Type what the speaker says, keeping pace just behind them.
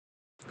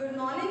Good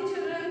morning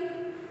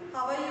children.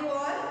 How are you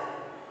all?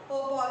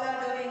 Hope all are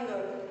doing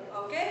good.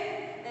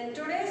 Okay. In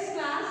today's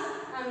class,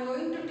 I am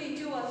going to teach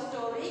you a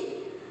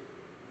story.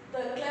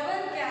 The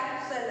clever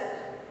cap seller.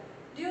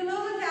 Do you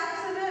know the cap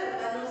seller?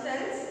 One who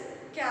sells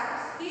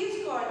caps. He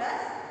is called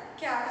as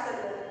cap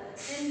seller.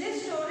 In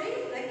this story,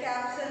 the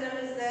cap seller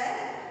is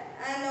there,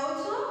 and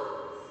also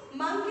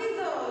monkeys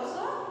are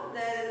also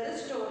there in the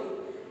story.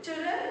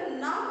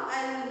 Children, now I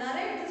will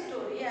narrate the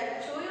story. I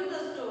will show you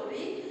the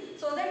story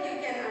so that you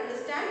can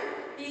understand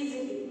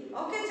easily.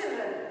 Okay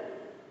children?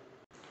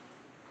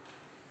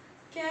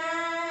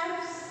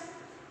 Caps,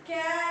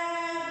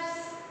 caps,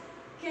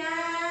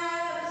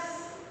 caps.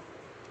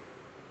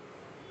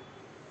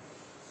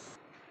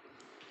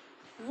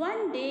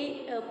 One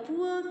day a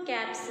poor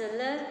cap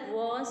seller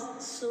was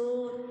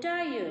so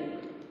tired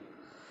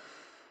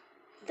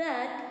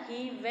that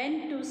he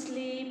went to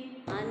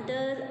sleep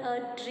under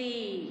a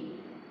tree.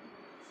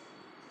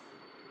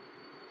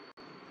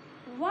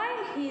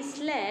 While he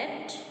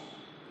slept,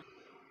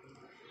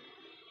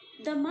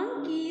 the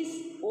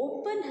monkeys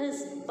opened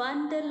his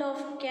bundle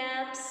of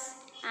caps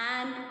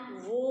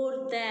and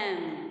wore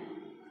them.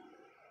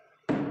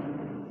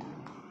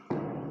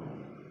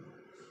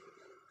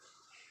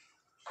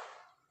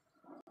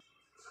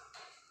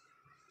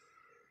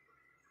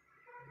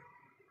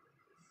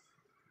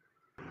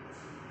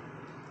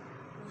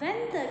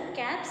 When the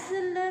cap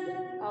seller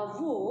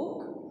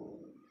awoke,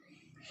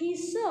 he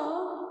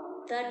saw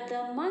that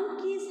the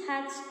monkeys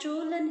had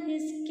stolen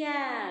his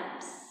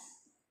caps.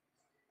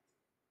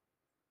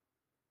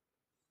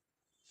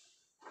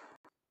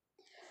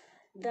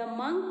 The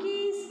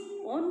monkeys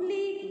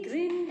only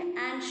grinned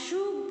and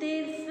shook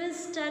their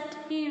fist at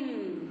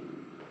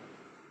him.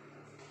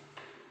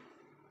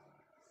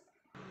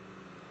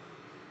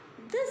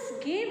 This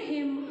gave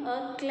him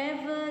a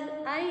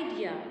clever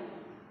idea.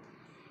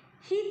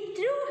 He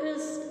threw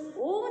his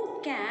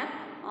own cap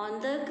on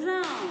the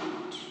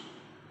ground.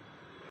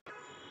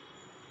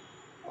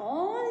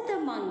 All the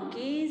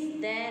monkeys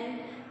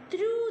then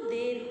threw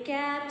their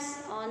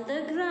caps on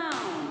the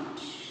ground.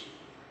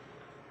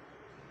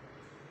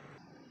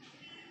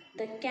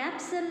 The cap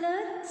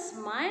seller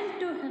smiled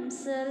to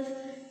himself,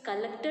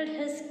 collected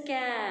his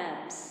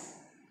caps,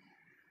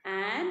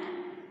 and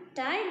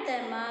tied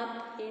them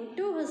up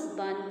into his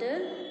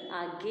bundle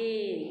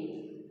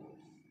again.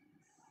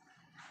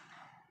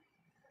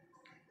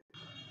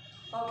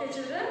 Okay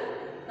children,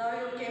 now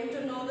you came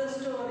to know the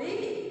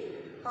story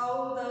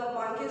how the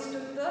monkeys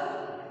took the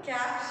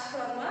caps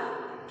from a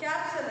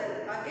cap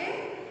seller.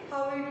 Okay,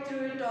 how he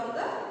threw it on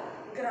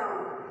the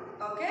ground.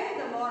 Okay,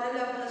 the moral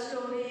of the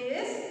story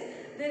is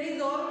there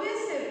is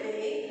always a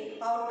way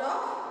out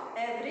of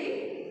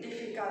every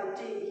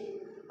difficulty.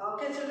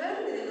 Okay children,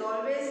 there is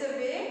always a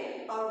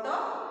way out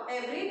of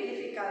every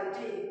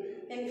difficulty.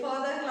 In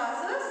further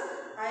classes,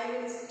 I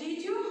will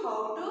teach you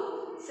how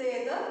to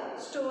say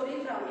the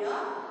story from your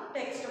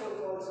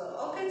textbook also.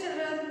 Okay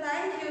children,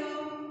 thank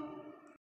you.